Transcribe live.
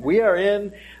We are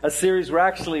in a series. We're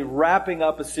actually wrapping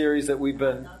up a series that we've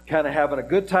been kind of having a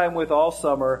good time with all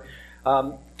summer,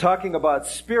 talking about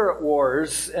spirit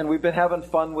wars, and we've been having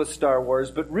fun with Star Wars,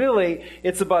 but really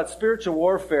it's about spiritual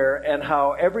warfare and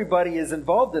how everybody is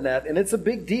involved in that, and it's a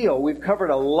big deal. We've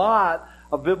covered a lot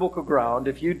of biblical ground.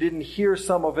 If you didn't hear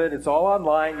some of it, it's all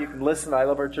online. You can listen at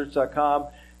iloveourchurch.com.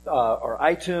 Or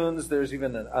iTunes. There's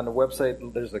even on the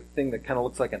website, there's a thing that kind of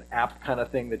looks like an app kind of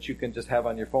thing that you can just have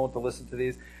on your phone to listen to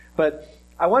these. But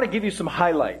I want to give you some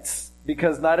highlights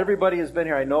because not everybody has been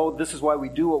here. I know this is why we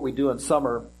do what we do in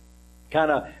summer.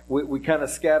 We kind of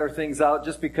scatter things out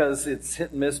just because it's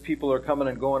hit and miss. People are coming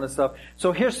and going and stuff.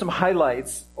 So here's some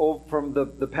highlights from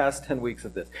the past 10 weeks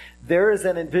of this. There is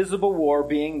an invisible war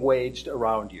being waged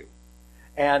around you.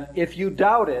 And if you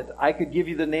doubt it, I could give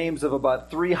you the names of about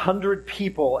 300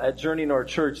 people at Journey North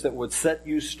Church that would set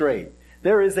you straight.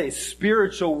 There is a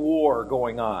spiritual war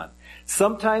going on.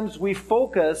 Sometimes we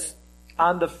focus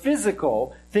on the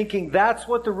physical, thinking that's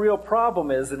what the real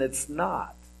problem is, and it's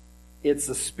not. It's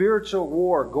a spiritual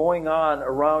war going on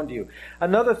around you.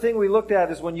 Another thing we looked at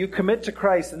is when you commit to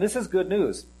Christ, and this is good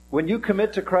news. When you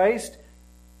commit to Christ,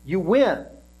 you win.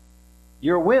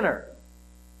 You're a winner.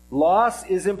 Loss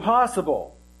is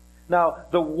impossible. Now,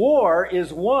 the war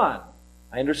is won.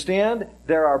 I understand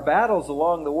there are battles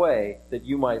along the way that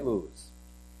you might lose,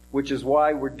 which is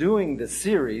why we're doing this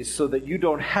series so that you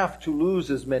don't have to lose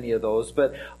as many of those.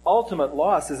 But ultimate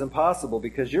loss is impossible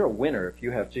because you're a winner if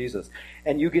you have Jesus.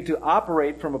 And you get to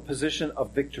operate from a position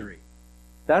of victory.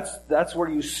 That's where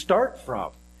you start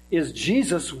from, is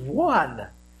Jesus won.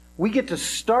 We get to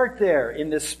start there in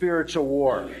this spiritual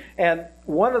war. And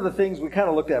one of the things we kind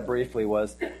of looked at briefly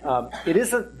was, it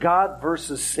isn't God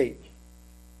versus Satan.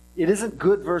 It isn't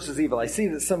good versus evil. I see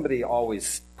that somebody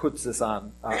always puts this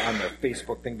on their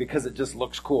Facebook thing because it just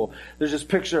looks cool. There's this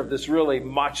picture of this really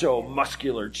macho,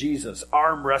 muscular Jesus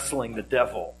arm wrestling the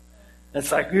devil. And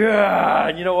it's like, yeah,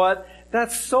 and you know what?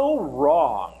 That's so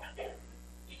wrong.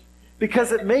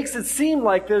 Because it makes it seem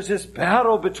like there's this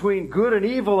battle between good and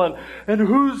evil and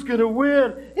who's going to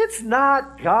win. It's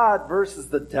not God versus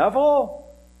the devil.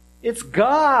 It's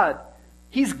God.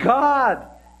 He's God.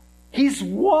 He's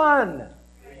won.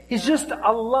 He's just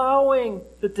allowing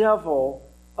the devil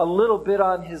a little bit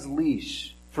on his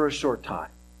leash for a short time.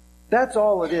 That's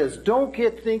all it is. Don't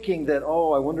get thinking that,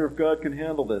 I wonder if God can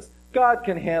handle this. God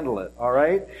can handle it, all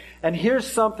right? And here's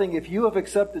something, if you have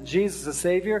accepted Jesus as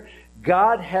Savior,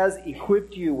 God has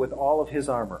equipped you with all of His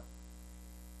armor.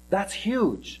 That's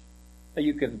huge. Now,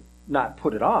 you can not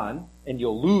put it on, and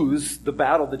you'll lose the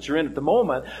battle that you're in at the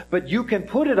moment, but you can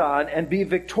put it on and be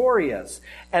victorious.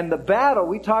 And the battle,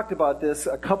 we talked about this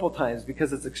a couple times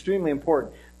because it's extremely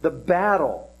important. The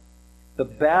battle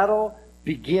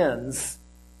begins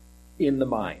in the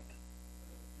mind.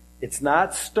 It's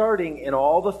not starting in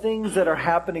all the things that are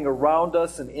happening around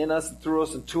us and in us and through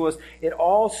us and to us. It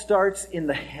all starts in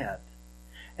the head.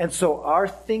 And so our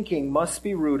thinking must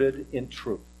be rooted in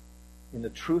truth, in the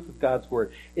truth of God's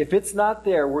Word. If it's not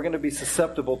there, we're going to be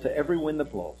susceptible to every wind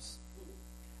that blows.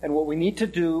 And what we need to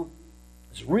do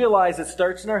is realize it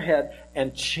starts in our head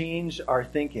and change our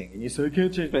thinking. And you say, I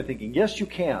can't change my thinking. Yes, you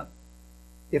can.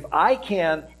 If I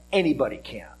can, anybody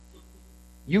can.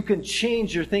 You can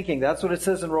change your thinking. That's what it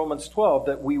says in Romans 12,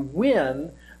 that we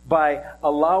win by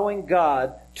allowing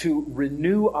God to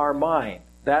renew our mind.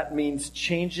 That means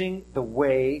changing the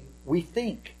way we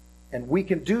think. And we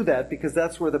can do that because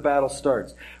that's where the battle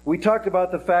starts. We talked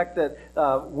about the fact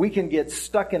that we can get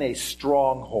stuck in a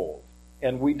stronghold.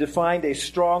 And we defined a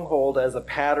stronghold as a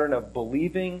pattern of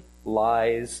believing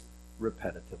lies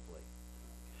repetitively.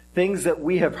 Things that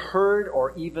we have heard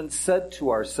or even said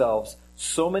to ourselves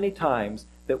so many times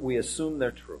that we assume they're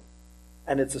true.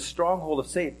 And it's a stronghold of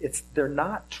Satan. They're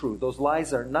not true. Those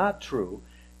lies are not true.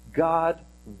 God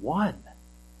won.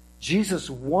 Jesus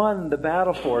won the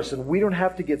battle for us, and we don't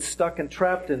have to get stuck and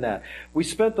trapped in that. We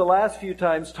spent the last few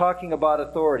times talking about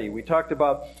authority. We talked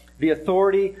about the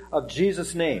authority of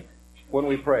Jesus' name when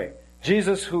we pray.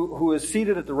 Jesus, who is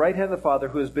seated at the right hand of the Father,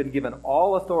 who has been given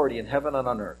all authority in heaven and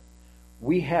on earth.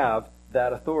 We have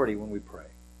that authority when we pray,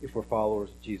 if we're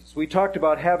followers of Jesus. We talked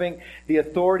about having the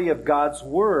authority of God's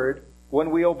Word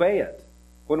when we obey it.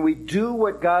 When we do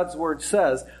what God's Word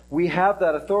says, we have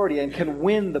that authority and can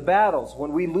win the battles.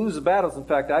 When we lose the battles, in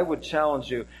fact, I would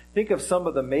challenge you, think of some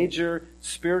of the major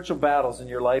spiritual battles in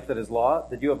your life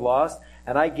that you have lost,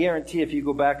 and I guarantee if you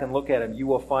go back and look at them, you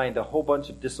will find a whole bunch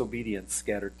of disobedience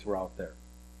scattered throughout there.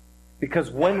 Because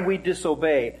when we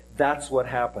disobey, that's what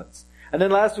happens. And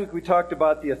then last week we talked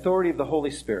about the authority of the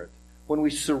Holy Spirit. When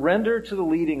we surrender to the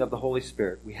leading of the Holy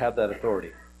Spirit, we have that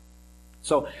authority.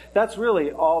 So that's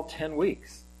really all 10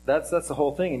 weeks. That's the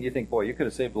whole thing. And you think, boy, you could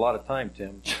have saved a lot of time,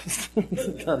 Tim, just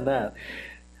done that.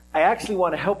 I actually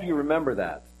want to help you remember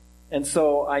that. And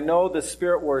so I know the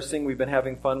Spirit Wars thing, we've been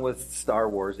having fun with Star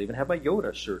Wars. I even have my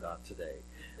Yoda shirt on today,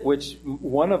 which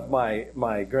one of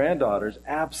my granddaughters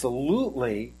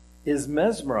absolutely is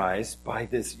mesmerized by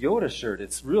this Yoda shirt.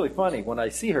 It's really funny. When I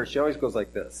see her, she always goes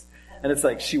like this. And it's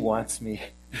like, she wants me.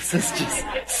 This is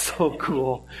just so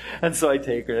cool. And so I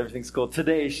take her. Everything's cool.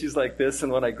 Today, she's like this.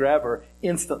 And when I grab her,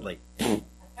 instantly,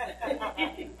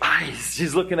 eyes.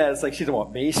 She's looking at it. It's like she didn't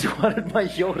want me. She wanted my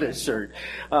Yoda shirt.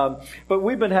 But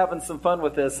we've been having some fun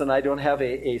with this. And I don't have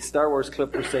a Star Wars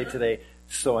clip per se today.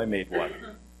 So I made one.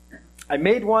 I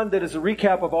made one that is a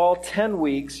recap of all 10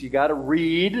 weeks. You got to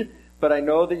read. But I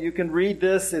know that you can read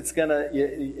this. It's gonna,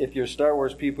 if you're Star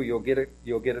Wars people, you'll get it.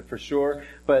 You'll get it for sure.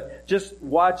 But just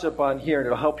watch up on here, and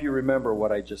it'll help you remember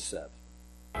what I just said.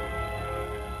 I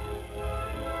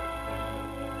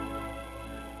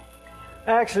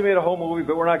actually made a whole movie,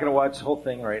 but we're not going to watch the whole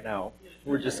thing right now.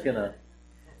 We're just gonna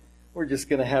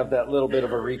have that little bit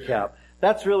of a recap.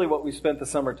 That's really what we spent the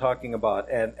summer talking about,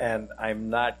 and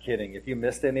I'm not kidding. If you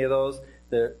missed any of those,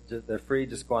 they're free.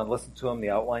 Just go on and listen to them. The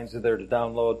outlines are there to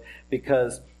download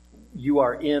because you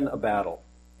are in a battle,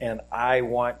 and I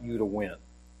want you to win.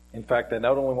 In fact, I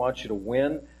not only want you to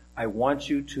win, I want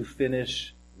you to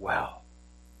finish well.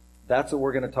 That's what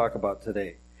we're going to talk about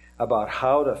today, about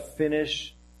how to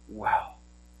finish well,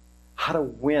 how to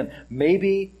win.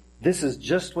 Maybe this is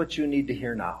just what you need to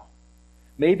hear now.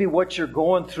 Maybe what you're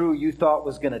going through you thought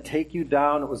was going to take you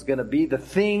down. It was going to be the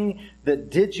thing that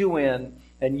did you in.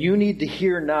 And you need to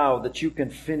hear now that you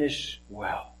can finish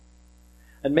well.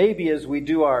 And maybe as we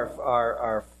do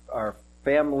our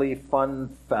family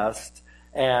fun fest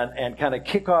and kind of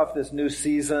kick off this new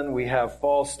season, we have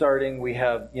fall starting, we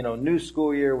have, new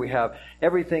school year, we have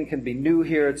everything can be new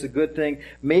here. It's a good thing.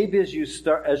 Maybe as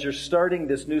you're starting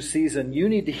this new season, you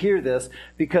need to hear this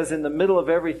because in the middle of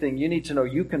everything, you need to know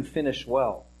you can finish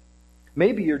well.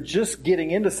 Maybe you're just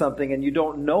getting into something and you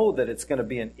don't know that it's going to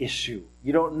be an issue.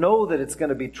 You don't know that it's going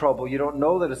to be trouble. You don't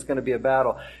know that it's going to be a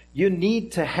battle. You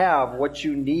need to have what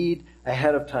you need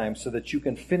ahead of time so that you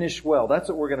can finish well. That's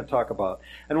what we're going to talk about.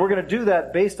 And we're going to do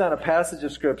that based on a passage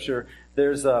of Scripture.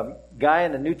 There's a guy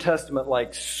in the New Testament,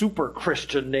 like super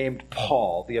Christian, named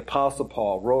Paul. The Apostle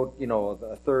Paul wrote,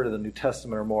 a third of the New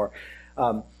Testament or more.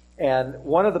 And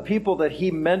one of the people that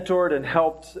he mentored and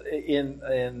helped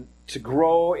to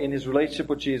grow in his relationship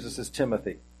with Jesus is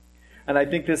Timothy. And I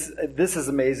think this is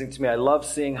amazing to me. I love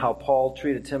seeing how Paul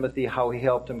treated Timothy, how he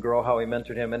helped him grow, how he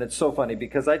mentored him. And it's so funny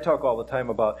because I talk all the time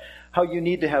about how you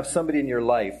need to have somebody in your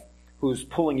life who's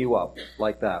pulling you up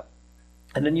like that.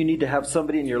 And then you need to have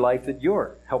somebody in your life that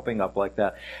you're helping up like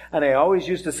that. And I always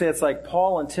used to say it's like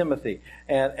Paul and Timothy.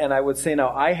 And I would say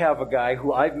now I have a guy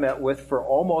who I've met with for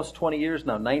almost 20 years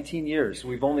now, 19 years.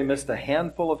 We've only missed a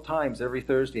handful of times every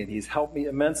Thursday, and he's helped me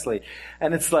immensely.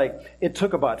 And it's like it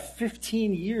took about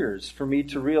 15 years for me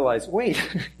to realize, wait,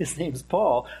 his name's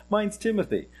Paul, mine's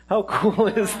Timothy. How cool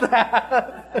is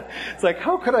that? It's like,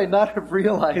 how could I not have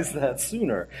realized that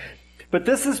sooner? But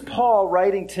this is Paul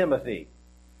writing Timothy.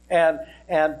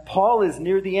 And Paul is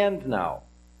near the end now.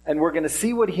 And we're going to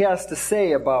see what he has to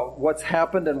say about what's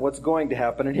happened and what's going to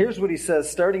happen. And here's what he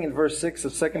says, starting in verse 6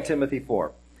 of 2 Timothy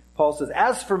 4. Paul says,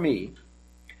 "As for me,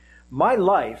 my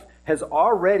life has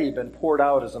already been poured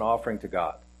out as an offering to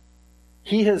God."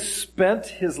 He has spent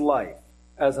his life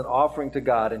as an offering to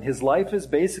God. And his life is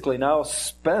basically now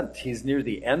spent. He's near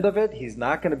the end of it. He's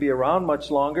not going to be around much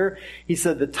longer. He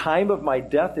said, "The time of my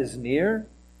death is near."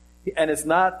 And it's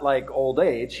not like old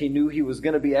age. He knew he was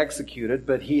going to be executed,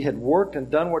 but he had worked and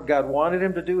done what God wanted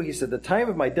him to do. He said, "The time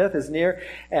of my death is near,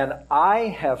 and I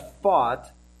have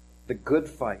fought the good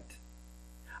fight.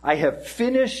 I have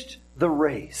finished the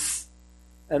race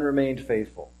and remained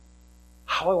faithful."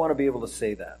 How I want to be able to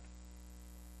say that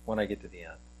when I get to the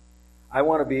end. I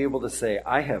want to be able to say,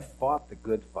 I have fought the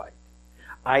good fight.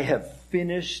 I have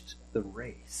finished the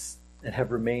race and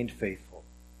have remained faithful.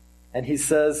 And he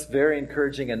says, very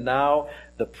encouraging, "And now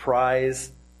the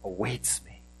prize awaits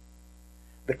me.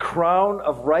 The crown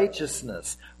of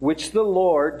righteousness, which the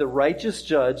Lord, the righteous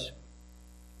judge,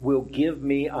 will give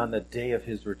me on the day of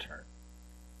his return."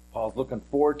 Paul's looking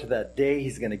forward to that day.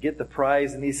 He's going to get the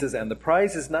prize. And he says, and the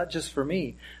prize is not just for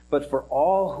me, but for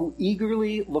all who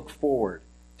eagerly look forward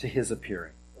to his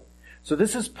appearing. So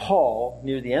this is Paul,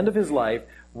 near the end of his life,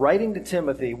 writing to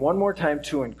Timothy one more time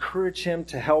to encourage him,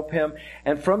 to help him.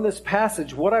 And from this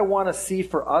passage, what I want to see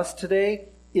for us today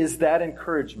is that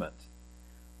encouragement.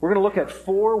 We're going to look at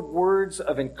 4 words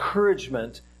of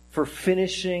encouragement for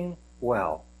finishing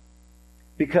well.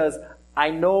 Because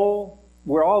I know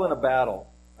we're all in a battle.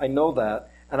 I know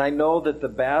that. And I know that the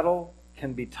battle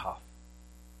can be tough.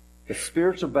 The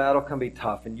spiritual battle can be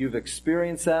tough. And you've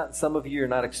experienced that. Some of you are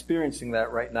not experiencing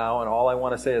that right now. And all I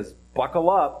want to say is buckle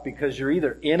up, because you're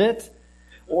either in it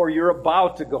or you're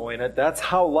about to go in it. That's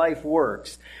how life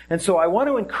works. And so I want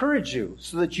to encourage you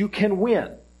so that you can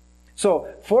win.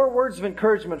 So 4 words of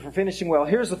encouragement for finishing well.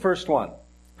 Here's the first one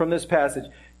from this passage.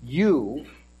 You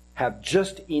have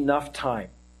just enough time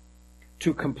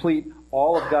to complete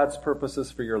all of God's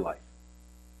purposes for your life.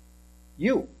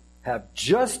 You have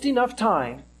just enough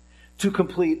time to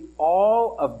complete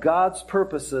all of God's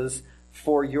purposes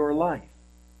for your life.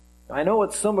 I know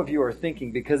what some of you are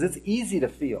thinking, because it's easy to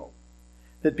feel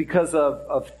that because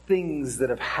of things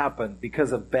that have happened,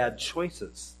 because of bad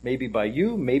choices, maybe by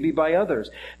you, maybe by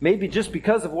others, maybe just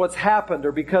because of what's happened,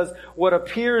 or because what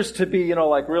appears to be,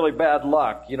 like really bad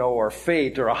luck, or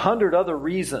fate, or 100 other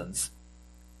reasons,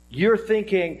 you're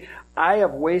thinking, I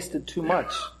have wasted too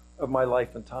much of my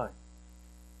life and time.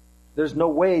 There's no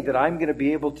way that I'm going to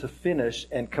be able to finish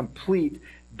and complete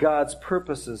God's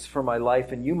purposes for my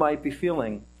life. And you might be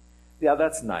feeling, yeah,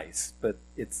 that's nice, but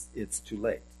it's too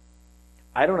late.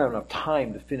 I don't have enough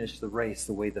time to finish the race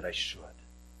the way that I should.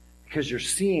 Because you're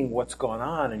seeing what's gone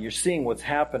on, and you're seeing what's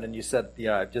happened, and you said,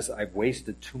 yeah, I've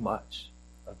wasted too much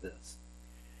of this.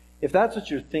 If that's what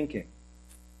you're thinking,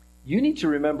 you need to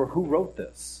remember who wrote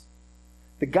this.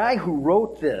 The guy who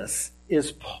wrote this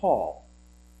is Paul.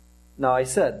 Now, I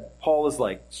said Paul is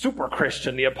like super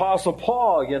Christian, the Apostle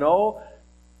Paul,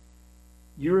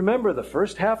 You remember the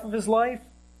first half of his life?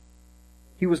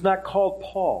 He was not called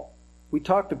Paul. We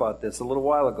talked about this a little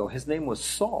while ago. His name was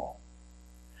Saul.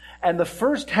 And the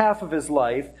first half of his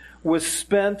life was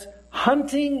spent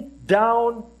hunting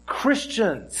down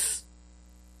Christians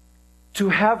to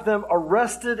have them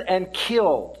arrested and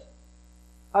killed.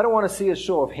 I don't want to see a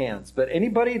show of hands, but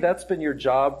anybody, that's been your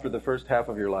job for the first half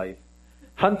of your life?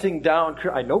 Hunting down,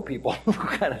 I know people who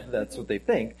kind of, that's what they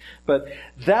think, but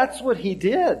that's what he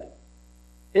did.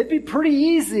 It'd be pretty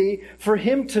easy for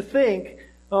him to think,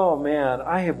 oh man,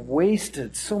 I have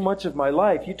wasted so much of my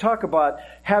life. You talk about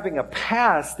having a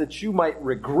past that you might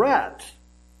regret.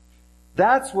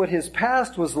 That's what his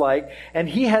past was like, and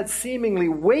he had seemingly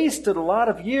wasted a lot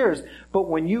of years. But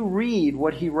when you read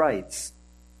what he writes,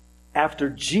 after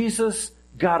Jesus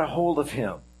got a hold of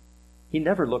him, he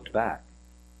never looked back.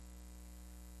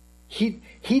 He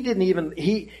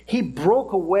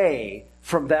broke away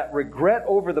from that regret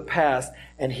over the past,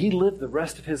 and he lived the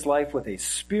rest of his life with a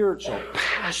spiritual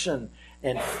passion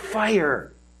and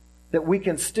fire that we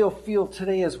can still feel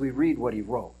today as we read what he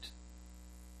wrote.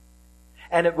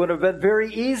 And it would have been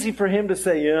very easy for him to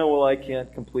say, yeah, well, I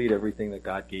can't complete everything that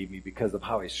God gave me because of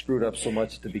how I screwed up so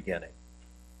much at the beginning.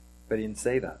 But he didn't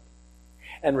say that.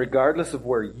 And regardless of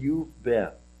where you've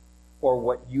been, or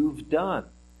what you've done,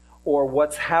 or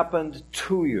what's happened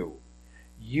to you,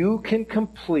 you can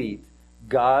complete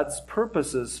God's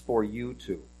purposes for you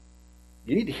too.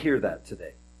 You need to hear that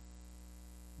today.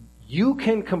 You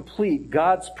can complete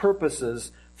God's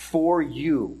purposes for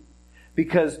you,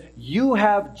 because you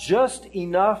have just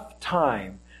enough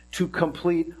time to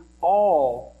complete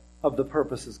all of the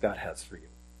purposes God has for you.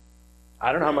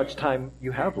 I don't know how much time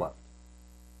you have left,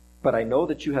 but I know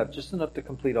that you have just enough to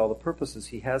complete all the purposes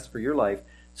he has for your life,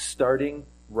 starting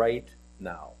right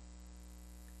now.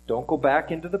 Don't go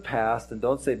back into the past and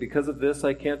don't say, because of this,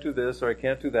 I can't do this or I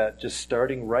can't do that. Just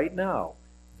starting right now.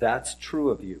 That's true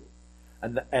of you.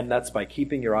 And that's by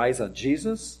keeping your eyes on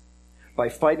Jesus, by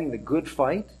fighting the good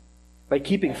fight, by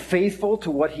keeping faithful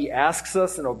to what he asks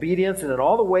us in obedience, and in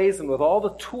all the ways and with all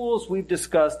the tools we've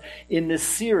discussed in this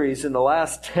series in the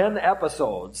last 10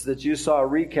 episodes that you saw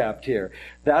recapped here.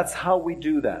 That's how we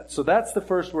do that. So that's the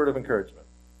first word of encouragement.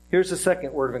 Here's the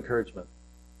second word of encouragement.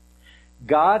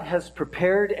 God has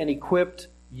prepared and equipped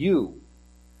you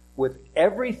with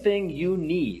everything you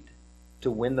need to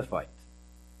win the fight.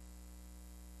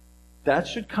 That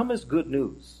should come as good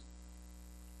news.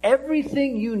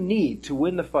 Everything you need to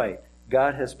win the fight,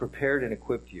 God has prepared and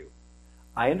equipped you.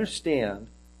 I understand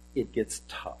it gets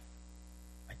tough.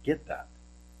 I get that.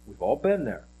 We've all been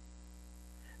there.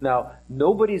 Now,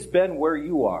 nobody's been where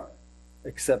you are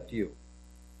except you.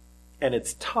 And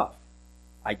it's tough.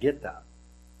 I get that.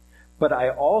 But I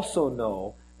also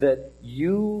know that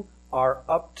you are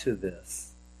up to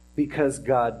this because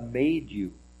God made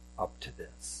you up to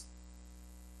this.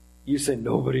 You say,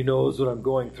 nobody knows what I'm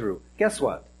going through. Guess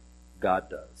what?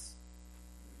 God does.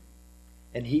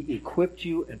 And he equipped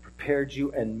you and prepared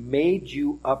you and made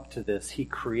you up to this. He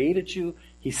created you.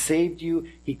 He saved you.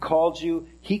 He called you.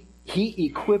 He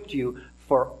equipped you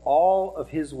for all of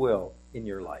his will in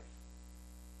your life.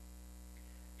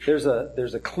 There's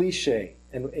a cliche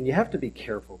And you have to be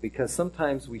careful, because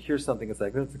sometimes we hear something that's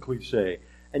like, that's a cliche.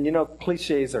 And you know,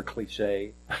 cliches are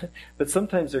cliche, but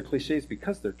sometimes they're cliches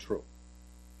because they're true.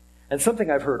 And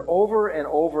something I've heard over and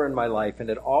over in my life, and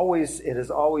it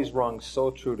has always rung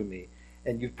so true to me,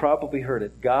 and you've probably heard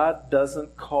it. God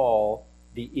doesn't call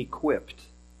the equipped.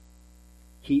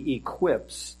 He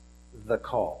equips the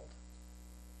called.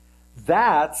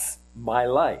 That's my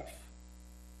life.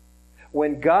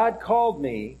 When God called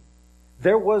me,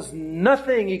 there was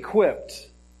nothing equipped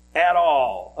at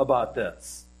all about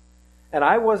this. And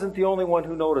I wasn't the only one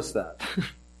who noticed that.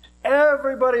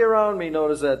 Everybody around me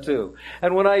noticed that too.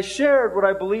 And when I shared what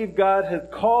I believed God had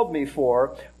called me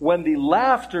for, when the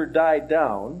laughter died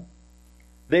down,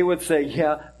 they would say,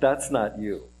 yeah, that's not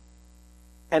you.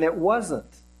 And it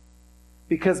wasn't.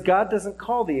 Because God doesn't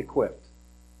call the equipped.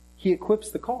 He equips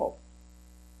the called.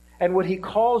 And what He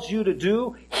calls you to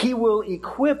do, He will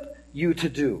equip you to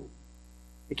do.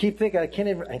 I keep thinking, I can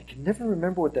never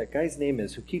remember what that guy's name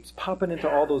is who keeps popping into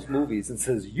all those movies and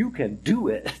says, you can do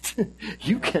it.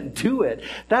 You can do it.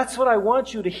 That's what I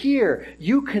want you to hear.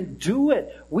 You can do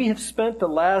it. We have spent the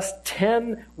last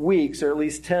 10 weeks, or at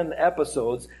least 10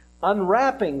 episodes,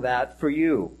 unwrapping that for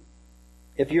you.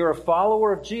 If you're a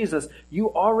follower of Jesus,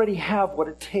 you already have what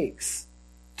it takes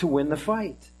to win the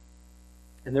fight.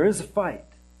 And there is a fight.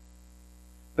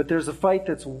 But there's a fight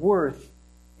that's worth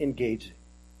engaging.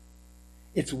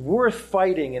 It's worth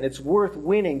fighting, and it's worth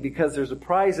winning, because there's a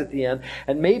prize at the end.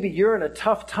 And maybe you're in a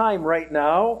tough time right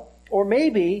now, or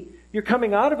maybe you're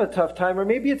coming out of a tough time, or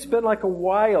maybe it's been like a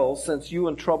while since you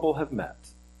and trouble have met.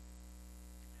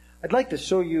 I'd like to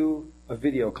show you a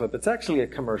video clip. It's actually a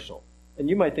commercial. And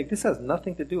you might think, this has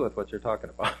nothing to do with what you're talking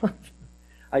about.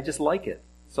 I just like it,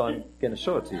 so I'm going to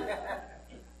show it to you.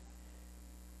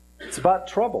 It's about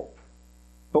trouble.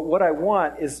 But what I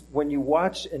want is, when you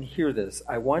watch and hear this,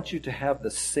 I want you to have the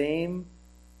same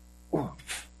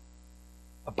oomph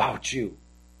about you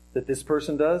that this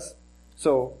person does.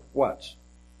 So, watch.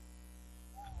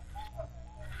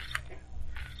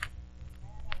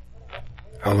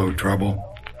 Hello, trouble.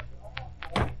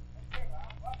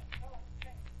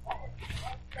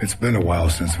 It's been a while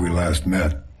since we last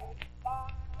met.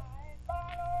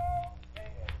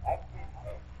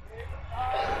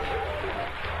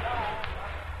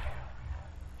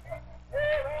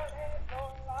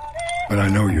 But I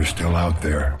know you're still out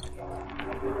there.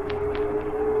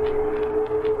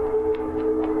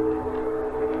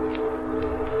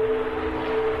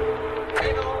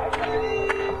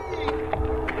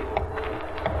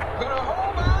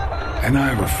 And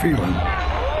I have a feeling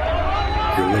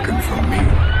you're looking for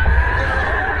me.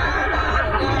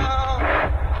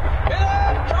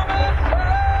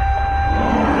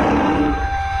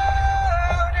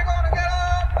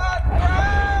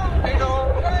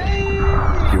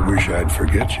 I'd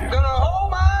forget you.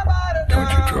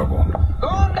 Don't you, trouble?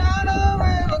 Going down the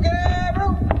river,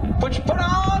 Gabriel. Put your foot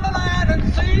on the land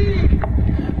and see.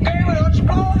 Gabriel, don't you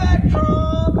blow that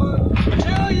trumpet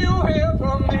until you hear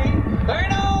from me. There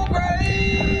ain't no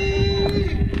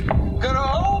grave gonna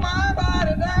hold my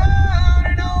body down.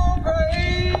 Ain't no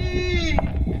grave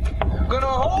gonna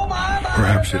hold my body.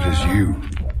 Perhaps it is you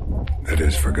that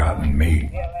has forgotten me.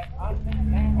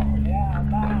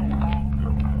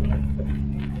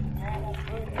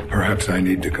 Perhaps I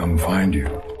need to come find you.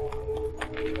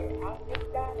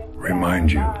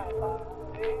 Remind you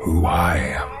who I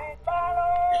am.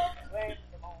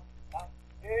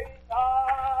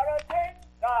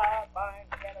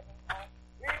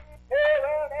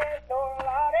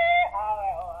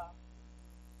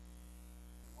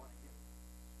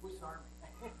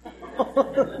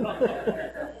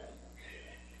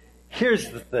 Here's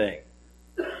the thing.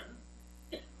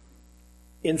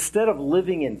 Instead of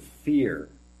living in fear,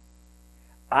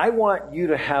 I want you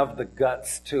to have the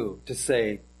guts, too, to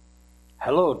say,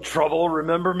 hello, trouble,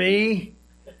 remember me?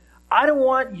 I don't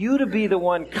want you to be the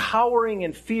one cowering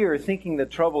in fear, thinking that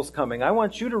trouble's coming. I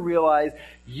want you to realize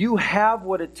you have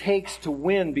what it takes to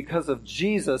win because of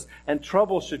Jesus, and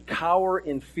trouble should cower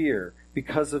in fear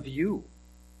because of you.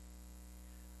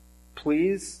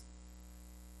 Please,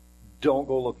 don't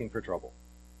go looking for trouble.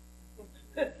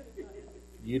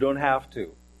 You don't have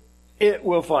to. It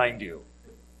will find you.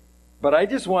 But I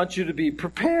just want you to be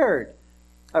prepared.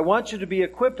 I want you to be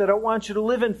equipped. I don't want you to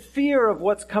live in fear of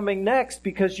what's coming next,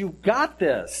 because you've got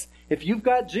this. If you've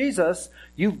got Jesus,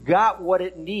 you've got what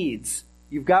it needs.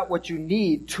 You've got what you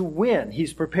need to win.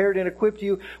 He's prepared and equipped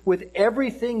you with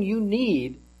everything you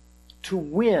need to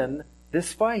win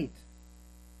this fight.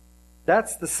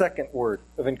 That's the second word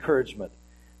of encouragement.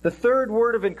 The third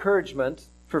word of encouragement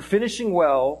for finishing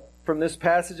well from this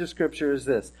passage of Scripture is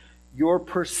this: your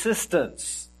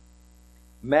persistence.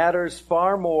 matters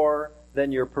far more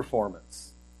than your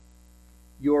performance.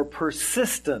 Your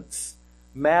persistence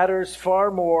matters far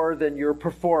more than your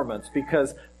performance,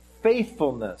 because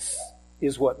faithfulness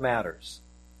is what matters.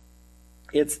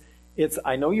 It's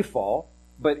I know you fall,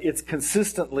 but it's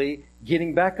consistently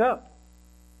getting back up,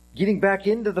 getting back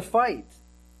into the fight.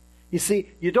 You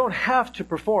see, you don't have to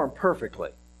perform perfectly,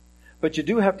 but you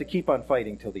do have to keep on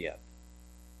fighting till the end.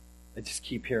 I just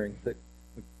keep hearing the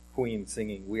Queen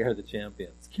singing, "We Are the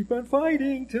Champions." Keep on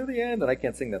fighting till the end. And I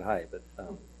can't sing that high, but...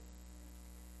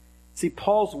 See,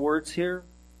 Paul's words here,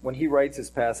 when he writes his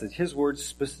passage, his words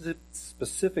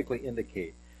specifically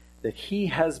indicate that he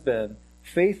has been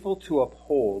faithful to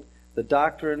uphold the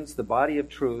doctrines, the body of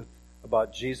truth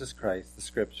about Jesus Christ, the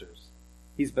Scriptures.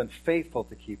 He's been faithful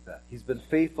to keep that. He's been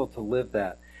faithful to live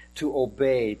that, to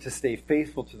obey, to stay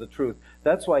faithful to the truth.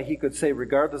 That's why he could say,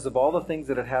 regardless of all the things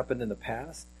that had happened in the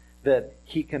past, that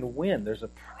he can win. There's a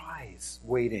prize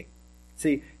waiting.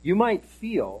 See, you might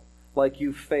feel like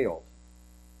you failed,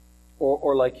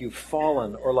 or like you've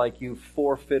fallen, or like you've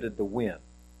forfeited the win.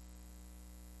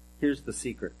 Here's the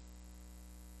secret.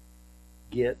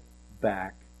 Get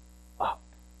back up.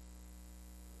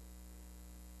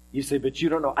 You say, but you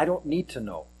don't know. I don't need to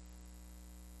know.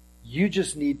 You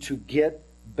just need to get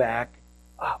back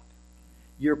up.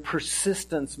 Your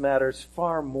persistence matters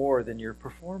far more than your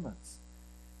performance.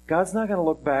 God's not going to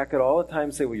look back at all the time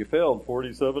and say, well, you failed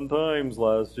 47 times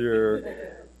last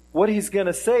year. What he's going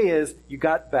to say is, you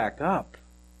got back up.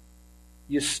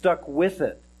 You stuck with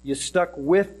it. You stuck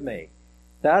with me.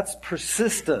 That's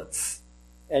persistence.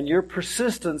 And your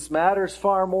persistence matters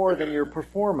far more than your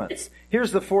performance.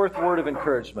 Here's the fourth word of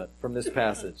encouragement from this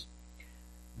passage.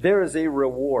 There is a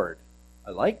reward.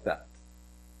 I like that.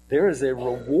 There is a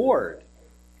reward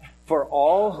for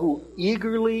all who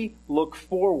eagerly look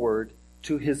forward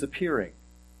to his appearing.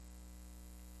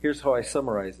 Here's how I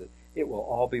summarize it. It will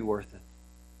all be worth it.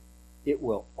 It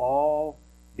will all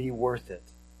be worth it.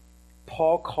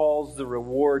 Paul calls the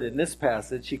reward in this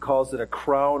passage, he calls it a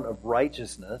crown of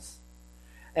righteousness.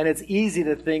 And it's easy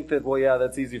to think that, well, yeah,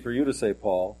 that's easy for you to say,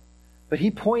 Paul. But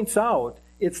he points out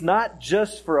it's not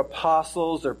just for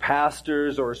apostles or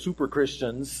pastors or super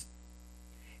Christians.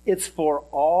 It's for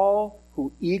all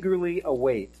who eagerly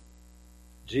await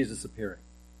Jesus appearing.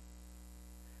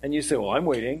 And you say, well, I'm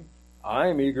waiting.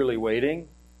 I'm eagerly waiting.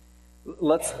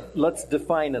 Let's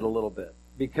define it a little bit,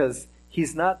 because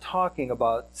he's not talking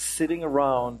about sitting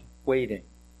around waiting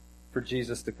for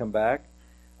Jesus to come back.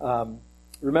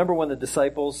 Remember when the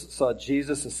disciples saw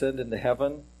Jesus ascend into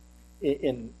heaven?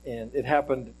 And it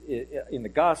happened in the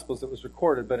Gospels, it was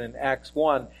recorded, but in Acts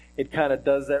 1, it kind of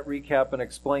does that recap and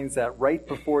explains that right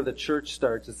before the church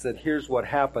starts. It said, here's what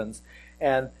happens.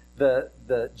 And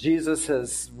the Jesus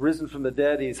has risen from the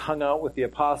dead. He's hung out with the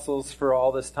apostles for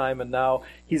all this time, and now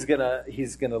he's gonna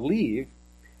leave.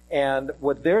 And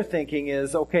what they're thinking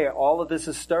is, okay, all of this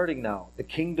is starting now. The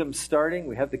kingdom's starting.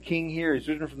 We have the king here. He's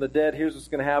risen from the dead. Here's what's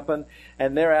going to happen.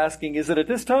 And they're asking, is it at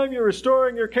this time you're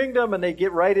restoring your kingdom? And they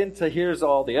get right into, here's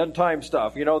all the end time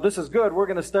stuff. You know, this is good. We're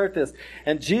going to start this.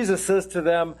 And Jesus says to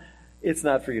them, it's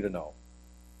not for you to know.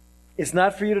 It's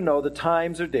not for you to know the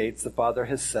times or dates the Father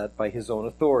has set by his own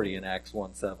authority in Acts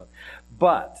 1:7.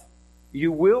 But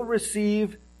you will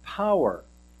receive power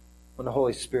when the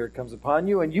Holy Spirit comes upon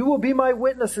you, and you will be my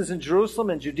witnesses in Jerusalem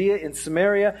and Judea, in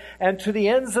Samaria, and to the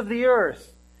ends of the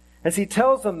earth. As he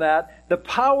tells them that, the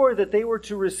power that they were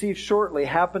to receive shortly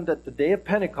happened at the day of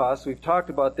Pentecost. We've talked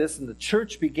about this, and the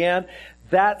church began.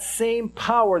 That same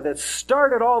power that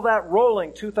started all that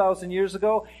rolling 2,000 years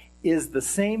ago is the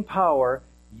same power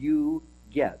you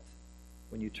get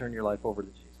when you turn your life over to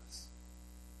Jesus.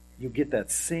 You get that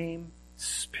same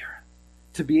Spirit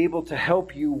to be able to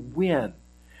help you win.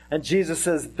 And Jesus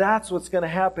says, that's what's going to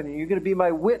happen, and you're going to be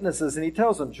my witnesses. And he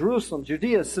tells them, Jerusalem,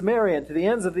 Judea, Samaria, and to the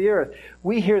ends of the earth.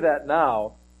 We hear that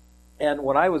now. And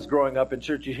when I was growing up in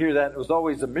church, you hear that. It was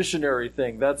always a missionary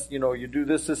thing. That's, you do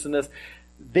this, this, and this.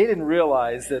 They didn't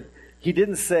realize that he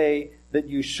didn't say that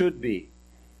you should be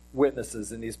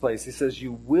witnesses in these places. He says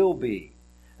you will be.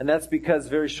 And that's because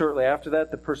very shortly after that,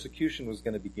 the persecution was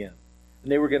going to begin.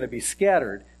 And they were going to be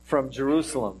scattered from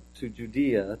Jerusalem to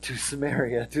Judea to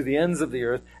Samaria to the ends of the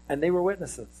earth, and they were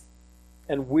witnesses.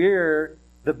 And we're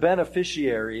the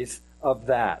beneficiaries of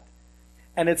that.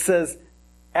 And it says,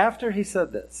 after he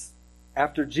said this,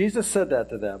 after Jesus said that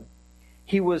to them,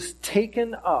 he was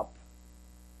taken up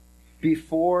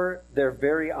before their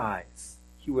very eyes.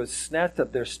 He was snatched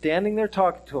up. They're standing there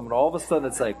talking to him, and all of a sudden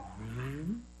it's like,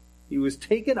 he was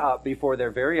taken up before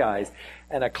their very eyes,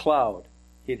 and a cloud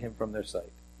hid him from their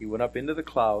sight. He went up into the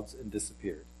clouds and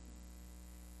disappeared.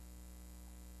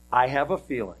 I have a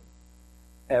feeling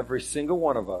every single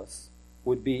one of us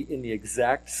would be in the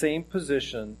exact same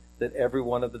position that every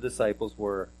one of the disciples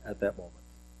were at that moment.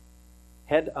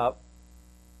 Head up,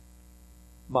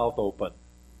 mouth open.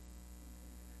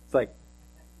 It's like,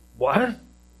 what?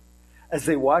 As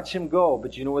they watch him go,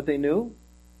 but you know what they knew?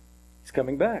 He's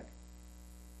coming back.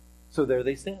 So there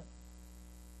they stand.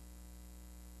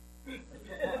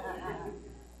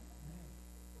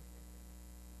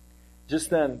 Just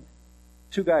then,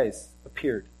 two guys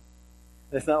appeared.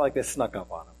 And it's not like they snuck up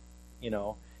on him. You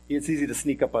know, it's easy to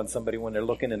sneak up on somebody when they're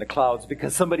looking in the clouds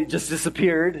because somebody just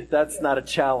disappeared. That's not a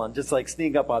challenge. It's like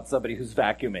sneaking up on somebody who's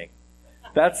vacuuming.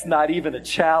 That's not even a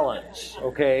challenge,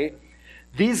 okay?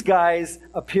 These guys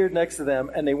appeared next to them,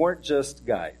 and they weren't just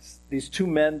guys. These two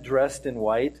men dressed in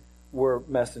white were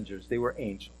messengers. They were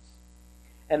angels.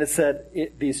 And it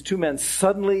said, these two men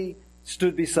suddenly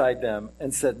stood beside them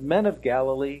and said, "Men of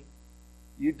Galilee,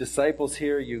 you disciples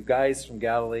here, you guys from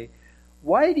Galilee,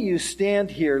 why do you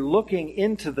stand here looking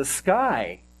into the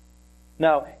sky?"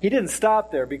 Now, he didn't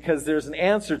stop there because there's an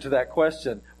answer to that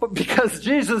question. But because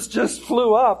Jesus just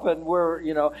flew up and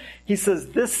he says,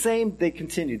 they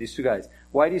continue, these two guys.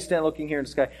 Why do you stand looking here in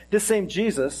the sky? This same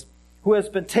Jesus, who has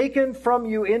been taken from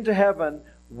you into heaven,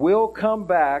 will come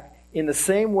back in the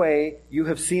same way you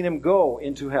have seen him go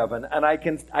into heaven. And I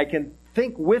can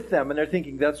think with them, and they're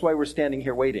thinking, that's why we're standing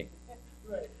here waiting.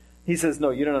 Right. He says, no,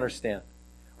 you don't understand.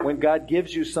 When God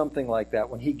gives you something like that,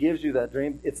 when he gives you that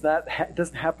dream, it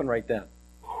doesn't happen right then.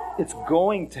 It's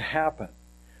going to happen.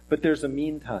 But there's a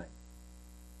meantime.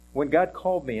 When God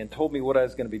called me and told me what I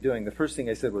was going to be doing, the first thing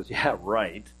I said was, yeah,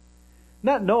 right.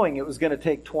 Not knowing it was going to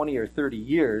take 20 or 30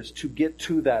 years to get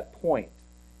to that point.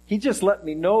 He just let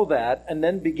me know that and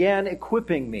then began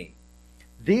equipping me.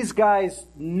 These guys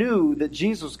knew that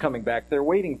Jesus was coming back. They're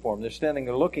waiting for him. They're standing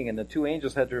there looking, and the two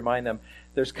angels had to remind them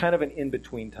there's kind of an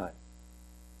in-between time.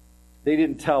 They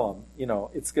didn't tell him,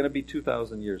 it's going to be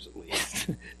 2,000 years at least.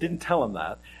 Didn't tell him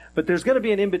that. But there's going to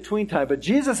be an in-between time. But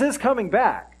Jesus is coming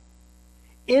back.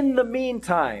 In the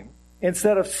meantime,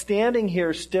 instead of standing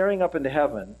here staring up into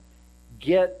heaven,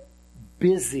 get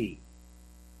busy.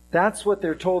 That's what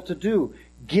they're told to do.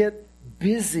 Get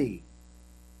busy.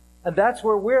 And that's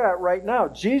where we're at right now.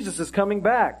 Jesus is coming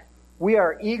back. We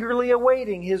are eagerly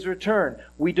awaiting his return.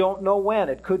 We don't know when.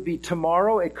 It could be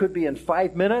tomorrow. It could be in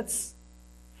 5 minutes.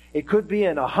 It could be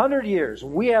in 100 years.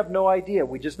 We have no idea.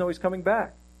 We just know he's coming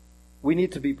back. We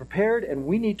need to be prepared, and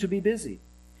we need to be busy.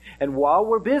 And while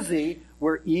we're busy,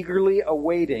 we're eagerly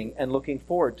awaiting and looking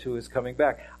forward to his coming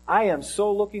back. I am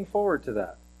so looking forward to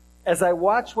that. As I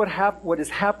watch what is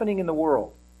happening in the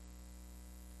world,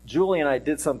 Julie and I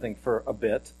did something for a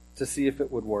bit to see if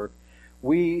it would work.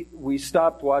 We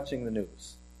stopped watching the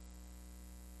news.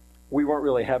 We weren't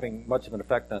really having much of an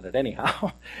effect on it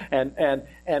anyhow.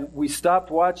 And we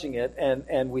stopped watching it,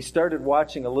 and we started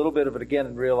watching a little bit of it again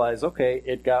and realized, okay,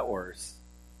 it got worse.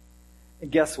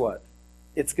 And guess what?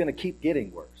 It's going to keep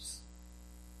getting worse.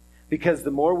 Because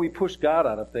the more we push God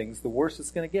out of things, the worse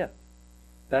it's going to get.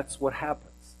 That's what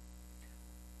happens.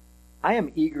 I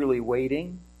am eagerly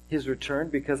waiting his return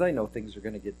because I know things are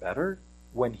going to get better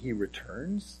when he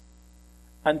returns.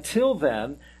 Until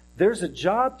then, there's a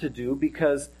job to do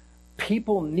because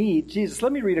people need Jesus.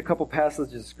 Let me read a couple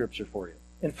passages of Scripture for you.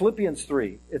 In Philippians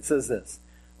 3, it says this,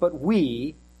 but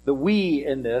we, the we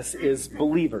in this is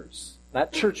believers,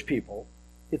 not church people.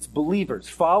 It's believers,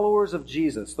 followers of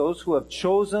Jesus, those who have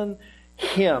chosen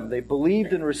him. They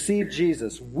believed and received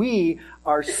Jesus. We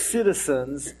are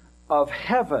citizens of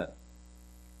heaven,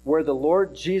 where the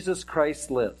Lord Jesus Christ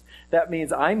lives. That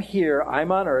means I'm here,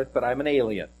 I'm on earth, but I'm an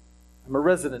alien. I'm a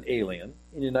resident alien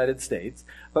in the United States.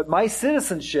 But my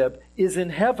citizenship is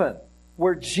in heaven,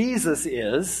 where Jesus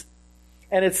is.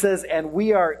 And it says, and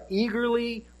we are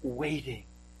eagerly waiting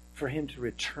for him to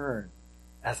return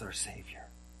as our Savior.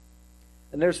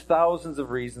 And there's thousands of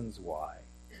reasons why.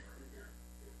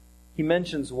 He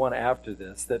mentions one after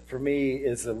this that for me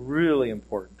is a really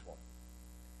important one.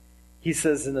 He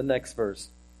says in the next verse,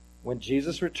 when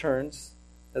Jesus returns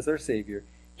as our Savior,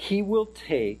 he will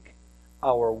take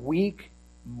our weak,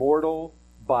 mortal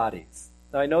bodies.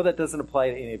 Now, I know that doesn't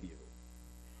apply to any of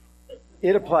you.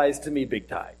 It applies to me big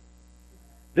time.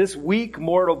 This weak,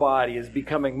 mortal body is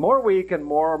becoming more weak and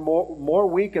more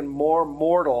weak and more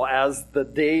mortal as the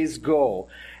days go.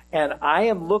 And I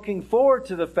am looking forward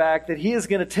to the fact that he is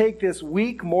going to take this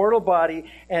weak, mortal body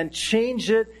and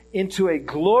change it into a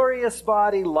glorious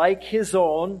body like his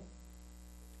own,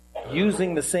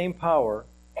 using the same power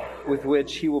with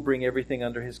which he will bring everything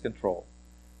under his control.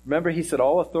 Remember, he said,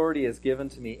 all authority is given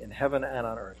to me in heaven and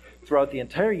on earth. Throughout the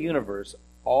entire universe,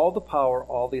 all the power,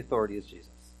 all the authority is Jesus.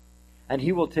 And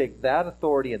he will take that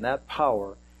authority and that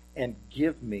power and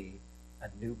give me a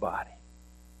new body.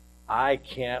 I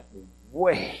can't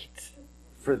wait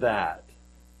for that.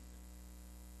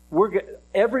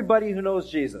 Everybody who knows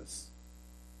Jesus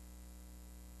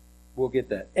will get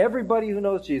that. Everybody who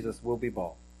knows Jesus will be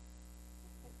bald.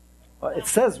 It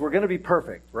says we're going to be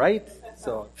perfect, right?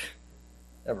 So,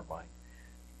 never mind.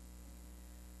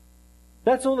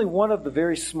 That's only one of the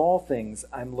very small things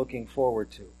I'm looking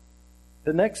forward to.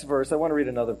 The next verse, I want to read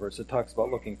another verse. It talks about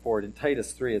looking forward. In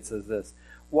Titus 3, it says this: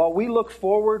 while we look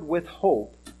forward with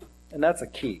hope, and that's a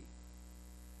key,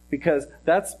 because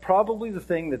that's probably the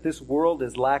thing that this world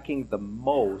is lacking the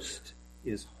most,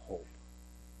 is hope.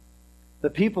 The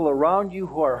people around you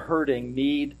who are hurting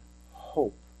need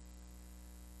hope.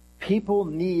 People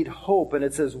need hope. And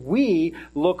it says we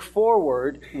look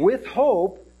forward with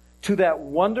hope to that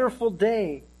wonderful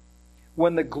day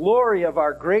when the glory of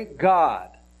our great God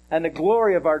and the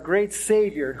glory of our great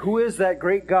Savior. Who is that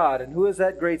great God and who is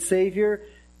that great Savior?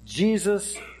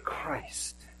 Jesus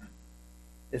Christ.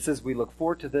 It says we look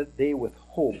forward to that day with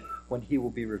hope when He will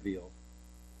be revealed.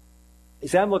 You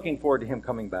see, I'm looking forward to Him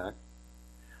coming back.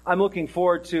 I'm looking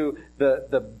forward to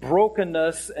the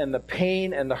brokenness and the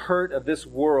pain and the hurt of this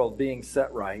world being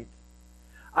set right.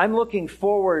 I'm looking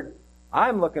forward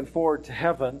to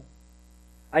heaven.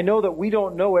 I know that we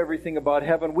don't know everything about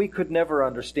heaven. We could never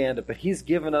understand it, but He's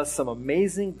given us some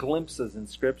amazing glimpses in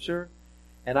Scripture.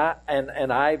 And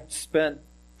I've spent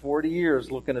 40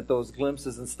 years looking at those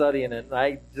glimpses and studying it, and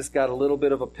I just got a little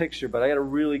bit of a picture, but I got a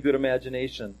really good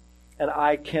imagination. And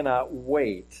I cannot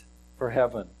wait for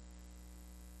heaven.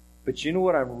 But you know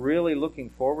what I'm really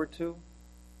looking forward to?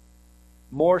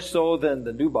 More so than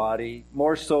the new body,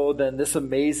 more so than this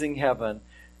amazing heaven,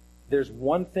 there's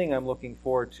one thing I'm looking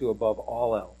forward to above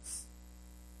all else.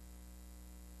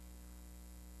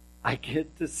 I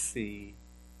get to see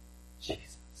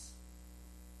Jesus.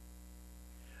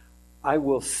 I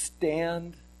will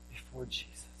stand before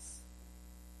Jesus.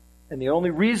 And the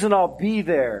only reason I'll be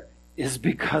there is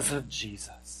because of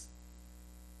Jesus.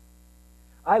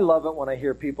 I love it when I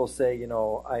hear people say, you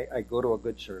know, I go to a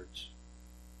good church.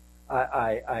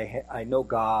 I know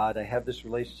God. I have this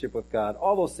relationship with God.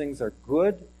 All those things are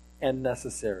good and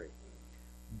necessary,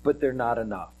 but they're not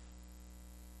enough.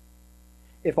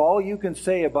 If all you can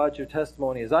say about your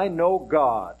testimony is, I know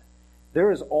God,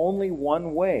 there is only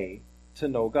one way to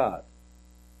know God.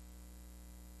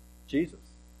 Jesus.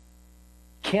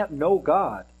 Can't know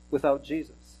God without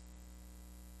Jesus.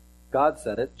 God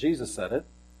said it. Jesus said it.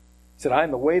 He said, I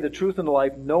am the way, the truth, and the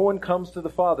life. No one comes to the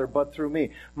Father but through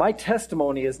me. My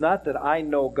testimony is not that I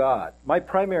know God. My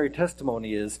primary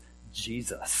testimony is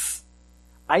Jesus.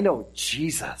 I know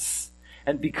Jesus.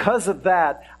 And because of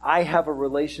that, I have a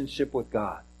relationship with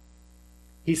God.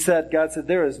 God said,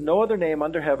 there is no other name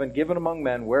under heaven given among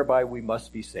men whereby we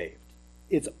must be saved.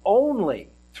 It's only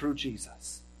through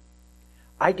Jesus.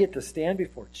 I get to stand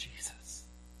before Jesus.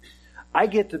 I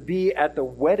get to be at the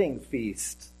wedding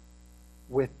feast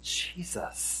with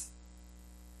Jesus.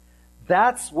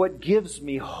 That's what gives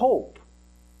me hope.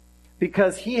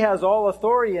 Because He has all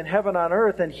authority in heaven on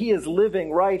earth and He is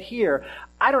living right here.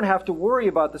 I don't have to worry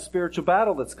about the spiritual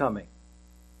battle that's coming.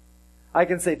 I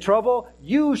can say, trouble,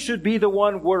 you should be the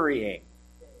one worrying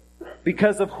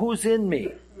because of who's in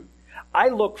me. I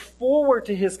look forward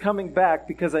to His coming back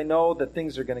because I know that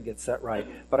things are going to get set right.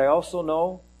 But I also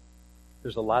know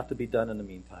there's a lot to be done in the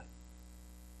meantime.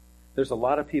 There's a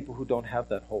lot of people who don't have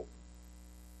that hope.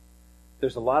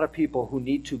 There's a lot of people who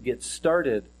need to get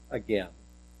started again.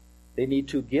 They need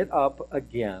to get up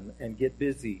again and get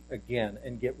busy again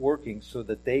and get working so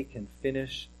that they can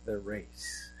finish their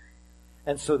race.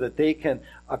 And so that they can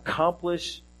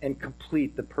accomplish and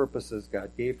complete the purposes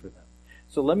God gave for them.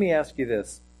 So let me ask you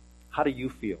this. How do you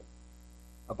feel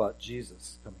about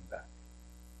Jesus coming back?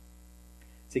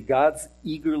 See, God's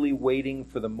eagerly waiting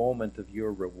for the moment of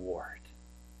your reward.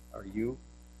 Are you?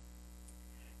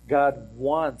 God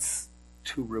wants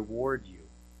to reward you.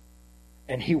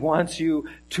 And He wants you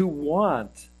to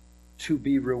want to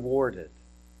be rewarded.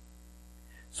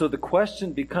 So the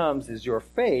question becomes, is your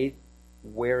faith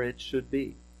where it should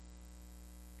be?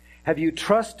 Have you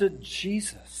trusted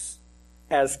Jesus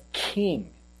as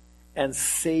King and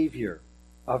Savior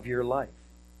of your life?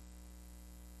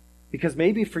 Because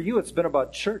maybe for you it's been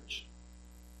about church.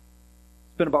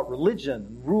 It's been about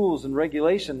religion, rules and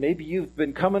regulation. Maybe you've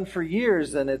been coming for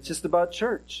years and it's just about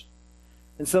church.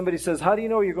 And somebody says, how do you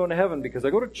know you're going to heaven? Because I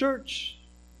go to church.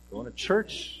 Going to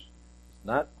church does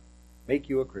not make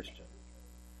you a Christian.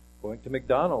 Going to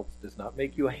McDonald's does not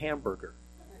make you a hamburger.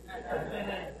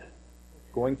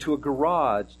 Going to a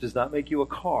garage does not make you a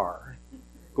car.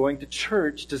 Going to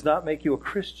church does not make you a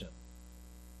Christian.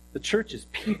 The church is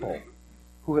people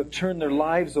who have turned their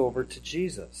lives over to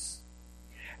Jesus.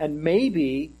 And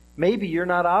maybe you're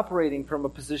not operating from a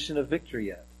position of victory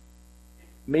yet.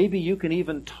 Maybe you can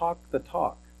even talk the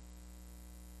talk.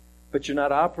 But you're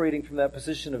not operating from that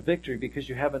position of victory because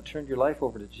you haven't turned your life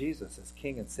over to Jesus as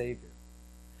King and Savior.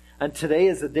 And today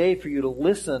is a day for you to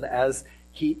listen as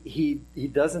he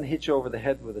doesn't hit you over the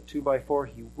head with a 2x4.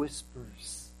 He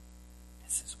whispers,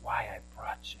 "This is why I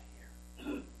brought you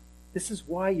here. This is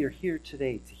why you're here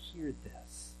today, to hear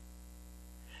this."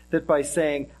 That by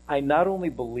saying, I not only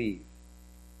believe,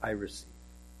 I receive.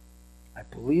 I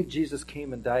believe Jesus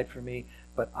came and died for me,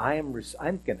 but I'm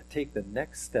going to take the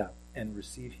next step and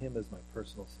receive him as my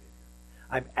personal Savior.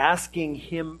 I'm asking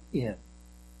him in.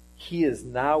 He is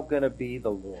now going to be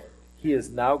the Lord. He is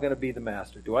now going to be the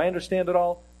Master. Do I understand it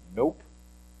all? Nope.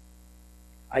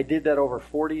 I did that over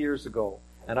 40 years ago,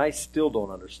 and I still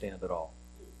don't understand it all.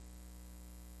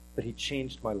 But he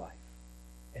changed my life,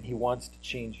 and he wants to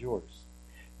change yours.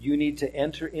 You need to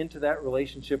enter into that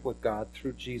relationship with God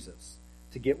through Jesus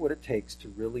to get what it takes to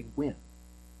really win.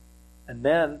 And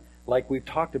then, like we've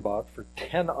talked about for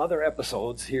 10 other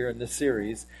episodes here in this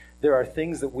series, there are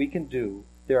things that we can do.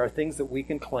 There are things that we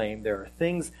can claim. There are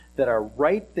things that are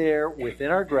right there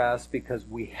within our grasp because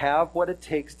we have what it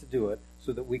takes to do it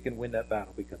so that we can win that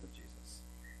battle because of Jesus.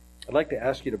 I'd like to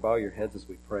ask you to bow your heads as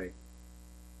we pray.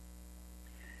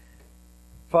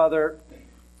 Father,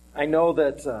 I know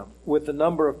that with the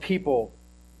number of people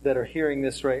that are hearing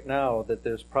this right now, that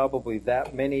there's probably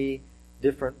that many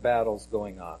different battles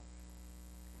going on.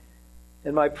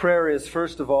 And my prayer is,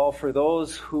 first of all, for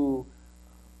those who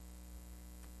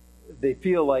they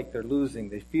feel like they're losing.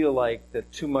 They feel like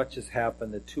that too much has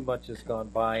happened, that too much has gone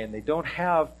by, and they don't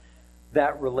have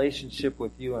that relationship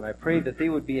with you. And I pray that they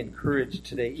would be encouraged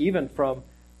today, even from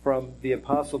the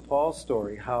Apostle Paul's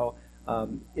story, how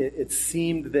it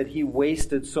seemed that he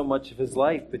wasted so much of his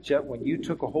life, but yet when you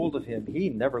took a hold of him, he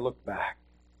never looked back.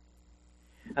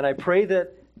 And I pray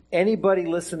that anybody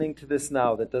listening to this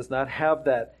now that does not have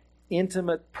that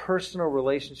intimate, personal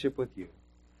relationship with you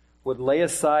would lay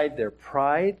aside their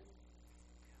pride,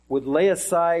 would lay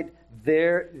aside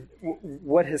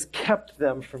what has kept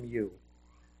them from you,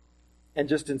 and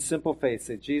just in simple faith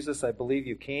say, Jesus, I believe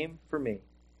you came for me.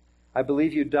 I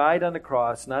believe you died on the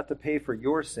cross not to pay for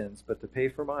your sins, but to pay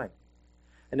for mine.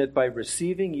 And that by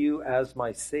receiving you as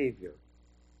my Savior,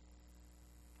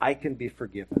 I can be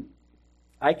forgiven.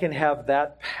 I can have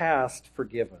that past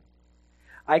forgiven.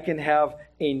 I can have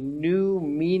a new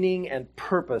meaning and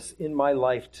purpose in my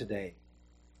life today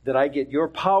that I get your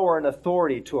power and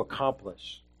authority to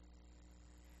accomplish.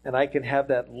 And I can have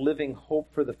that living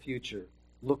hope for the future,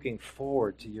 looking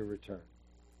forward to your return.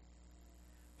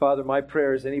 Father, my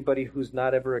prayer is anybody who's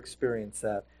not ever experienced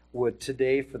that would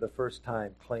today for the first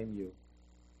time claim you.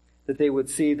 That they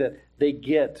would see that they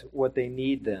get what they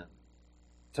need then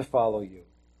to follow you,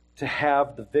 to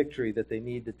have the victory that they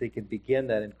need, that they can begin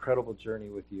that incredible journey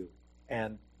with you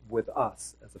and with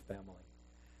us as a family.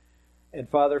 And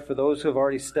Father, for those who have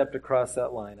already stepped across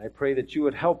that line, I pray that you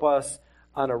would help us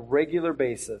on a regular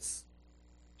basis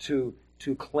to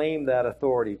claim that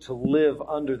authority, to live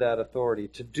under that authority,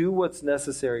 to do what's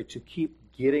necessary to keep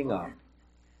getting up,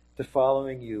 to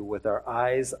following you with our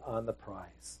eyes on the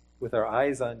prize, with our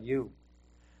eyes on you,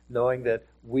 knowing that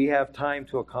we have time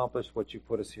to accomplish what you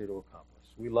put us here to accomplish.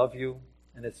 We love you,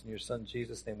 and it's in your Son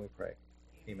Jesus' name we pray.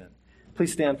 Amen.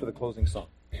 Please stand for the closing song.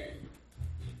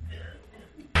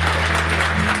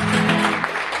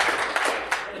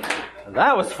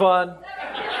 That was fun.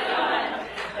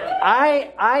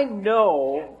 I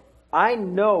know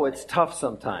it's tough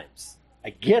sometimes. I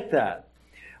get that.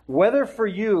 Whether for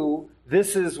you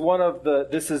this is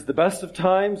the best of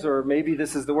times or maybe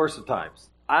this is the worst of times.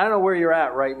 I don't know where you're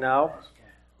at right now,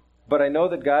 but I know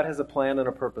that God has a plan and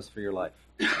a purpose for your life.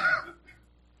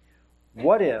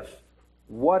 What if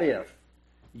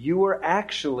you were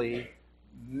actually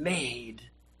made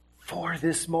for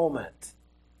this moment?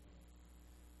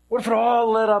 What if it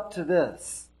all led up to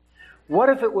this? What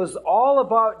if it was all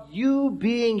about you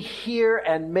being here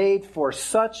and made for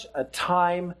such a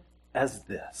time as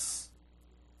this?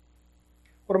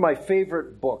 One of my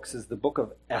favorite books is the book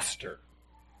of Esther.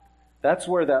 That's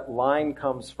where that line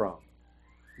comes from.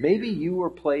 Maybe you were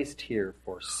placed here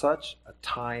for such a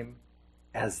time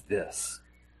as this.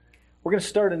 We're going to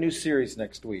start a new series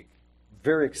next week.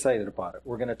 Very excited about it.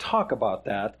 We're going to talk about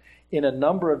that in a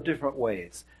number of different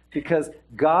ways because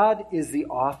God is the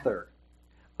author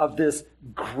of this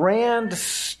grand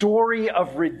story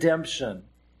of redemption.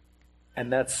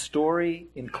 And that story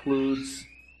includes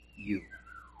you.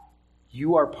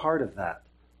 You are part of that.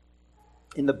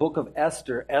 In the book of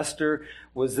Esther, Esther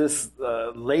was this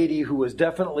lady who was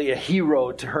definitely a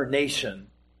hero to her nation.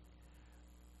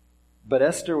 But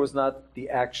Esther was not the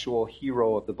actual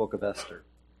hero of the book of Esther.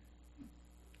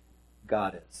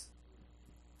 God is.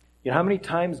 You know how many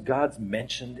times God's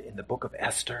mentioned in the book of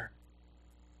Esther?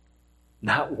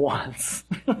 Not once.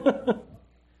 But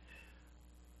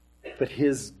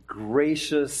his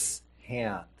gracious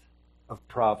hand of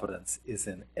providence is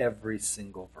in every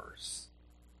single verse.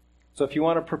 So if you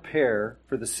want to prepare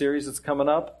for the series that's coming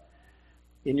up,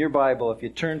 in your Bible, if you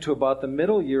turn to about the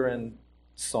middle, you're in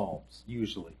Psalms,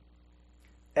 usually.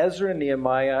 Ezra,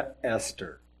 Nehemiah,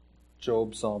 Esther,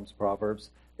 Job, Psalms,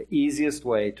 Proverbs. The easiest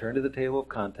way, turn to the table of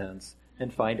contents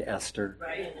and find Esther.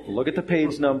 Look at the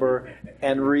page number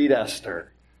and read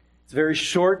Esther. It's a very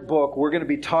short book. We're going to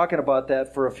be talking about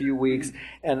that for a few weeks,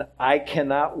 and I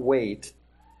cannot wait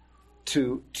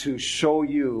to show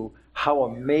you how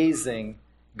amazing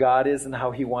God is and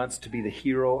how he wants to be the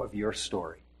hero of your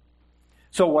story.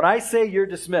 So when I say you're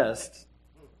dismissed,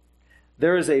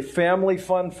 there is a family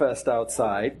fun fest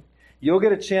outside. You'll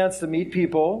get a chance to meet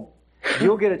people.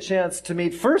 You'll get a chance to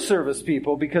meet First Service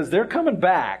people because they're coming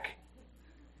back.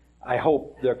 I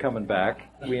hope they're coming back.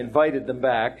 We invited them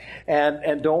back.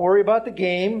 And don't worry about the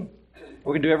game.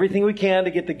 We're going to do everything we can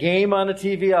to get the game on the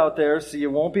TV out there so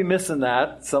you won't be missing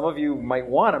that. Some of you might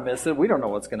want to miss it. We don't know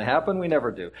what's going to happen. We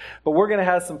never do. But we're going to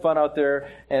have some fun out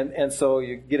there. And so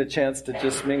you get a chance to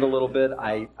just mingle a little bit.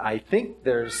 I think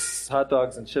there's hot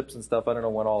dogs and chips and stuff. I don't know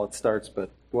when all it starts,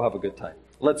 but we'll have a good time.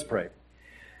 Let's pray.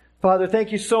 Father,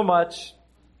 thank you so much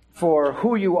for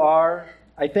who you are.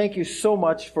 I thank you so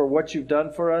much for what you've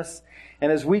done for us.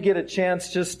 And as we get a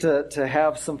chance just to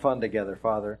have some fun together,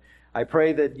 Father, I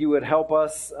pray that you would help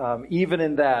us, even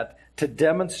in that, to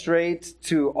demonstrate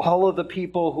to all of the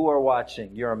people who are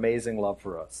watching your amazing love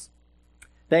for us.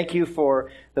 Thank you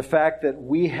for the fact that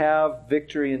we have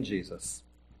victory in Jesus.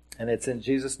 And it's in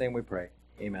Jesus' name we pray.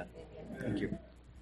 Amen. Thank you.